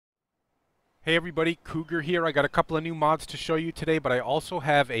Hey everybody, Cougar here. I got a couple of new mods to show you today, but I also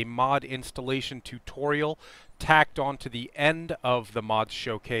have a mod installation tutorial tacked onto the end of the mod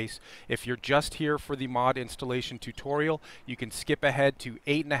showcase. If you're just here for the mod installation tutorial, you can skip ahead to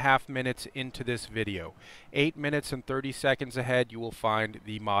 8.5 minutes into this video. 8 minutes and 30 seconds ahead, you will find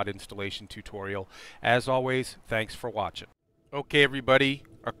the mod installation tutorial. As always, thanks for watching. Okay everybody,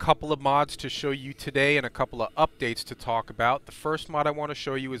 a couple of mods to show you today and a couple of updates to talk about. The first mod I want to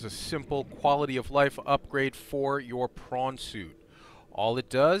show you is a simple quality of life upgrade for your prawn suit. All it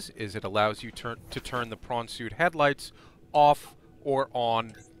does is it allows you to turn the prawn suit headlights off or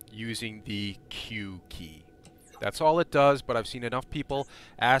on using the Q key. That's all it does, but I've seen enough people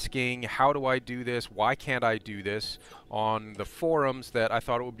asking, how do I do this? Why can't I do this? On the forums that I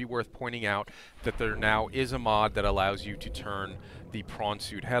thought it would be worth pointing out that there now is a mod that allows you to turn the prawn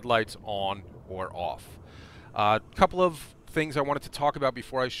suit headlights on or off. A couple of things I wanted to talk about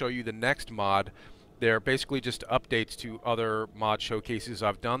before I show you the next mod. They're basically just updates to other mod showcases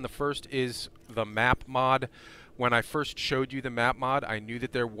I've done. The first is the map mod. When I first showed you the map mod, I knew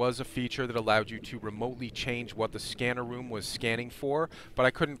that there was a feature that allowed you to remotely change what the scanner room was scanning for, but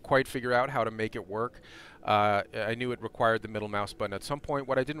I couldn't quite figure out how to make it work. I knew it required the middle mouse button at some point.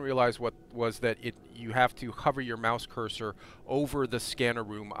 What I didn't realize was that you have to hover your mouse cursor over the scanner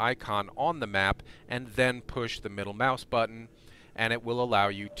room icon on the map and then push the middle mouse button, and it will allow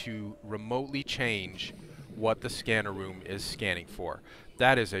you to remotely change what the scanner room is scanning for.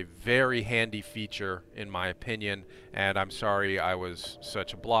 That is a very handy feature in my opinion, and I'm sorry I was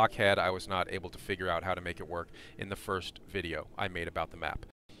such a blockhead. I was not able to figure out how to make it work in the first video I made about the map.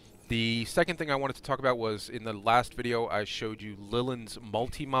 The second thing I wanted to talk about was in the last video I showed you Lilland's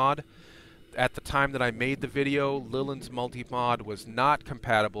multi-mod. At the time that I made the video, Lilland's multi-mod was not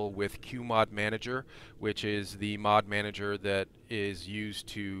compatible with QMod Manager, which is the mod manager that is used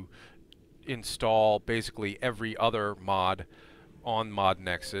to install basically every other mod on Mod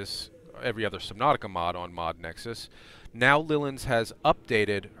Nexus, every other Subnautica mod on Mod Nexus. Now Lilland's has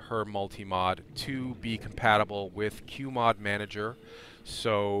updated her multi-mod to be compatible with QMod Manager,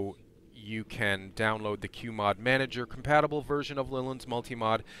 so you can download the QMod Manager compatible version of Lilland's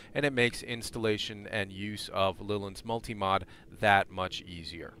multi-mod, and it makes installation and use of Lilland's multi-mod that much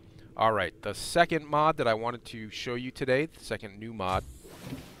easier. Alright, the second mod that I wanted to show you today, the second new mod,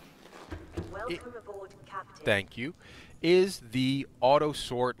 Welcome aboard, Captain. thank you, is the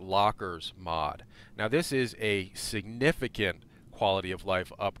AutosortLockers mod. Now this is a significant quality of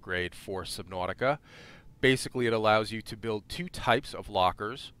life upgrade for Subnautica. Basically it allows you to build two types of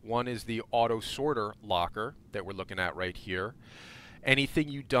lockers. One is the Autosorter locker that we're looking at right here. Anything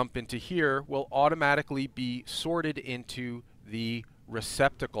you dump into here will automatically be sorted into the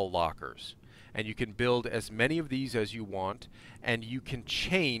receptacle lockers. And you can build as many of these as you want, and you can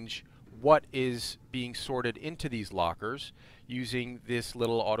change what is being sorted into these lockers using this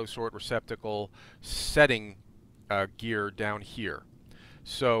little Autosort receptacle setting gear down here.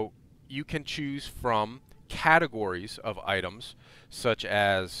 So you can choose from categories of items such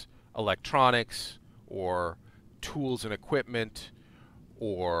as electronics or tools and equipment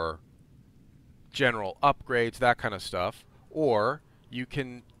or general upgrades, that kind of stuff, or you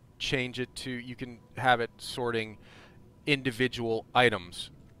can change it to, you can have it sorting individual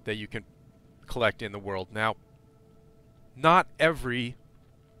items that you can collect in the world. Now, not every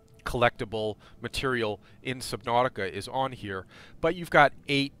collectible material in Subnautica is on here, but you've got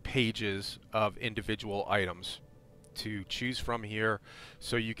 8 pages of individual items to choose from here,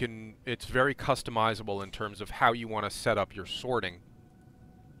 so you can, it's very customizable in terms of how you want to set up your sorting.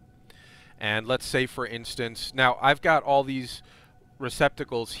 And let's say for instance, now I've got all these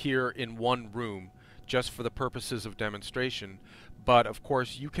receptacles here in one room just for the purposes of demonstration, but of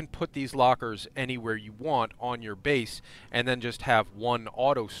course you can put these lockers anywhere you want on your base and then just have one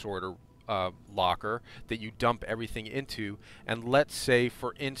auto sorter locker that you dump everything into. And let's say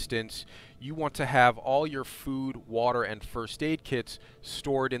for instance you want to have all your food, water and first aid kits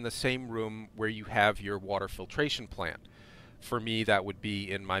stored in the same room where you have your water filtration plant. For me that would be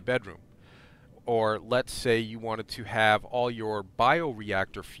in my bedroom. Or let's say you wanted to have all your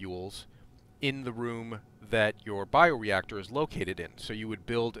bioreactor fuels in the room that your bioreactor is located in. So you would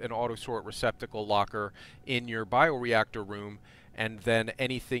build an Autosort receptacle locker in your bioreactor room, and then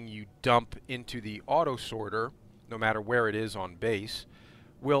anything you dump into the Autosorter, no matter where it is on base,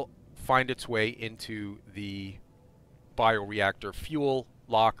 will find its way into the bioreactor fuel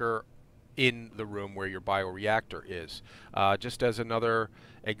locker in the room where your bioreactor is. Just as another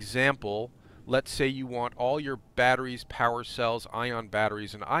example, let's say you want all your batteries, power cells, ion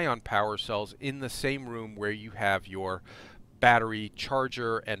batteries, and ion power cells in the same room where you have your battery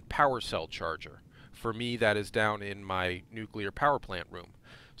charger and power cell charger. For me, that is down in my nuclear power plant room.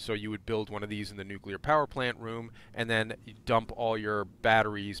 So you would build one of these in the nuclear power plant room, and then you dump all your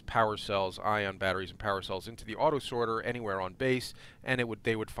batteries, power cells, ion batteries and power cells into the autosorter anywhere on base, and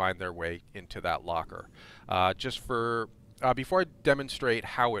they would find their way into that locker. Before I demonstrate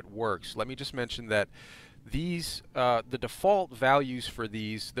how it works, let me just mention that these, the default values for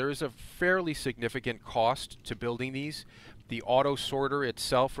these, there is a fairly significant cost to building these. The autosorter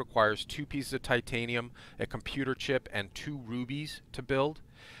itself requires 2 pieces of titanium, a computer chip, and 2 rubies to build.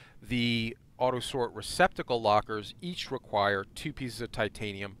 The Autosort receptacle lockers each require 2 pieces of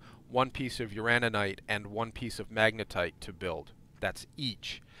titanium, 1 piece of uraninite, and 1 piece of magnetite to build. That's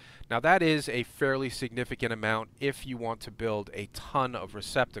each. Now that is a fairly significant amount if you want to build a ton of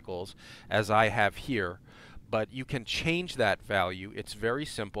receptacles, as I have here, but you can change that value. It's very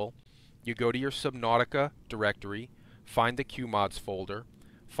simple. You go to your Subnautica directory, find the QMods folder,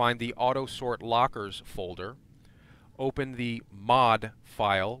 find the AutosortLockers folder, open the mod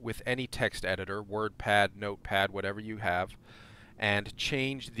file with any text editor, WordPad, Notepad, whatever you have, and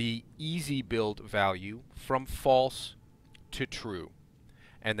change the easy build value from false to true,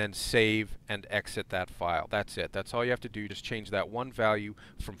 and then save and exit that file. That's it. That's all you have to do. Just change that one value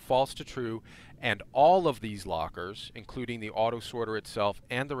from false to true, and all of these lockers, including the autosorter itself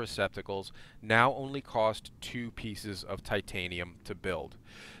and the receptacles, now only cost 2 pieces of titanium to build.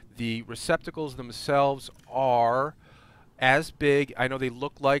 The receptacles themselves are as big, I know they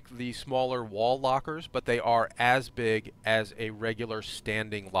look like the smaller wall lockers, but they are as big as a regular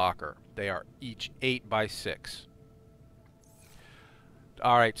standing locker. They are each 8 by 6.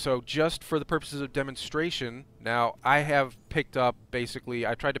 Alright, so just for the purposes of demonstration, now I have picked up I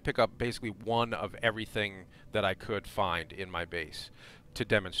tried to pick up basically one of everything that I could find in my base to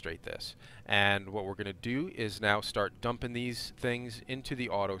demonstrate this. And what we're going to do is now start dumping these things into the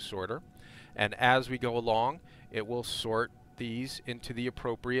autosorter, and as we go along, it will sort these into the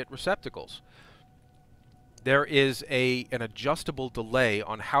appropriate receptacles. There is an adjustable delay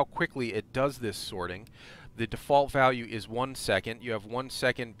on how quickly it does this sorting. The default value is 1 second. You have 1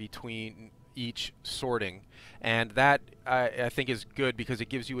 second between each sorting, and that I think is good because it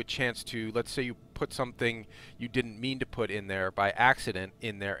gives you a chance to, let's say you put something you didn't mean to put in there by accident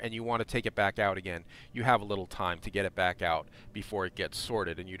in there and you want to take it back out again. You have a little time to get it back out before it gets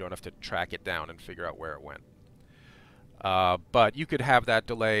sorted, and you don't have to track it down and figure out where it went. But you could have that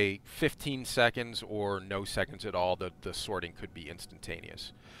delay 15 seconds or no seconds at all. The sorting could be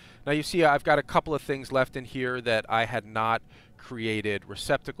instantaneous. Now you see I've got a couple of things left in here that I had not created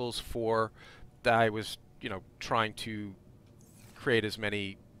receptacles for, that I was trying to create as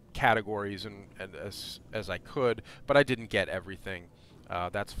many categories and as I could, but I didn't get everything.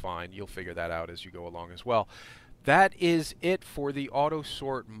 That's fine. You'll figure that out as you go along as well. That is it for the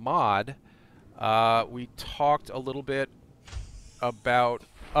Autosort mod. We talked a little bit about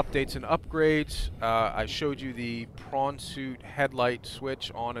updates and upgrades. I showed you the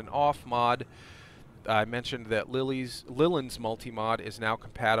PrawnsuitLightSwitch on and off mod. I mentioned that Lillin's multi-mod is now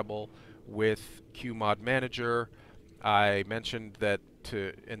compatible with QMod Manager. I mentioned that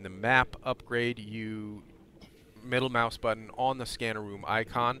in the map upgrade, you middle mouse button on the scanner room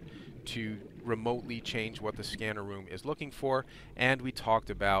icon to remotely change what the scanner room is looking for, and we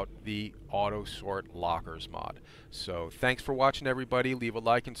talked about the AutosortLockers mod. So thanks for watching, everybody. Leave a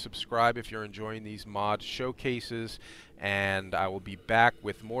like and subscribe if you're enjoying these mod showcases, and I will be back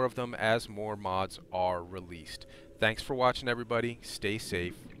with more of them as more mods are released. Thanks for watching, everybody. Stay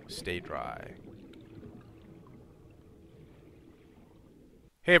safe, stay dry.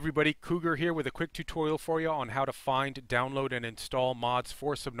 Hey everybody, Cougar here with a quick tutorial for you on how to find, download, and install mods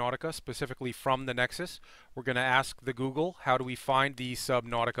for Subnautica, specifically from the Nexus. We're going to ask the Google, how do we find the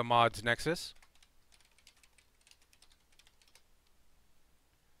Subnautica mods Nexus?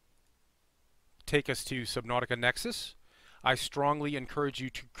 Take us to Subnautica Nexus. I strongly encourage you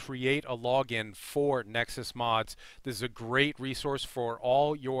to create a login for Nexus Mods. This is a great resource for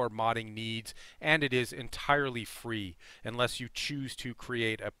all your modding needs, and it is entirely free unless you choose to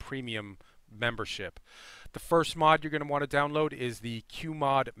create a premium membership. The first mod you're going to want to download is the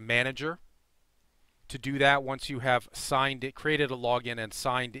QMod Manager. To do that, once you have created a login and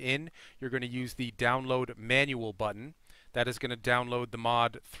signed in, you're going to use the Download Manual button. That is going to download the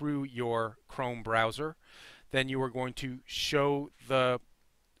mod through your Chrome browser. Then you are going to show the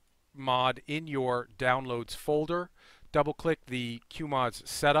mod in your downloads folder. Double-click the QMod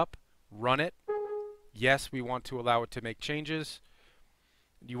Setup, run it. Yes, we want to allow it to make changes.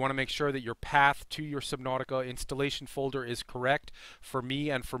 You want to make sure that your path to your Subnautica installation folder is correct. For me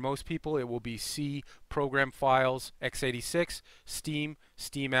and for most people, it will be C, Program Files, x86, Steam,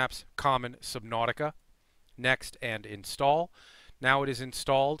 Steam Apps, Common, Subnautica. Next, and install. Now it is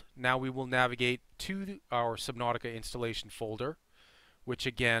installed. Now we will navigate to our Subnautica installation folder, which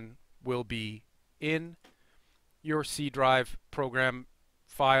again will be in your C drive, Program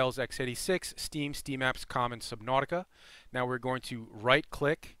Files, x86, Steam, Steam Apps, Common, Subnautica. Now we're going to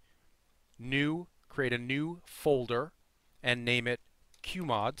right-click, New, create a new folder, and name it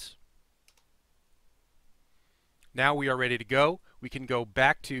QMods. Now we are ready to go. We can go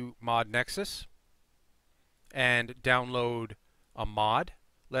back to Mod Nexus and download a mod.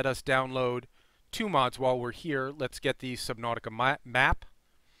 Let us download 2 mods while we're here. Let's get the Subnautica map.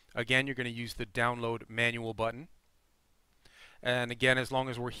 Again, you're going to use the download manual button. And again, as long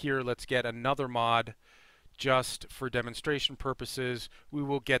as we're here, let's get another mod. Just for demonstration purposes, we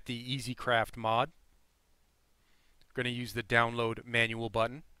will get the EasyCraft mod. We're going to use the download manual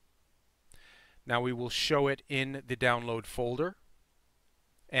button. Now we will show it in the download folder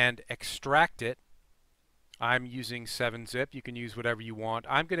and extract it. I'm using 7-zip. You can use whatever you want.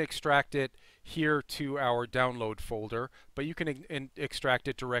 I'm going to extract it here to our download folder, but you can extract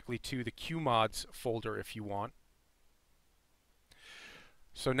it directly to the QMods folder if you want.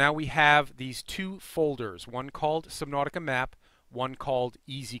 So now we have these 2 folders, one called Subnautica Map, one called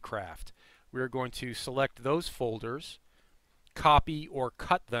EasyCraft. We're going to select those folders, copy or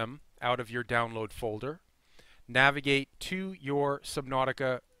cut them out of your download folder, navigate to your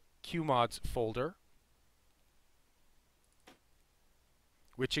Subnautica QMods folder,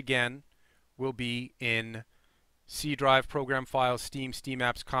 which again will be in C drive, Program Files, Steam, Steam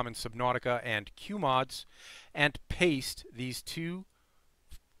Apps, Common, Subnautica, and QMods, and paste these 2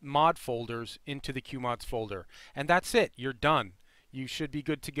 mod folders into the QMods folder. And that's it. You're done. You should be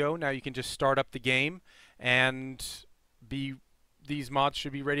good to go. Now you can just start up the game and these mods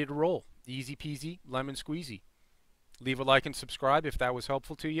should be ready to roll. Easy peasy, lemon squeezy. Leave a like and subscribe if that was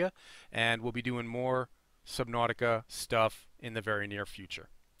helpful to you, and we'll be doing more Subnautica stuff in the very near future.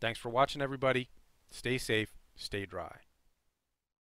 Thanks for watching, everybody. Stay safe, stay dry.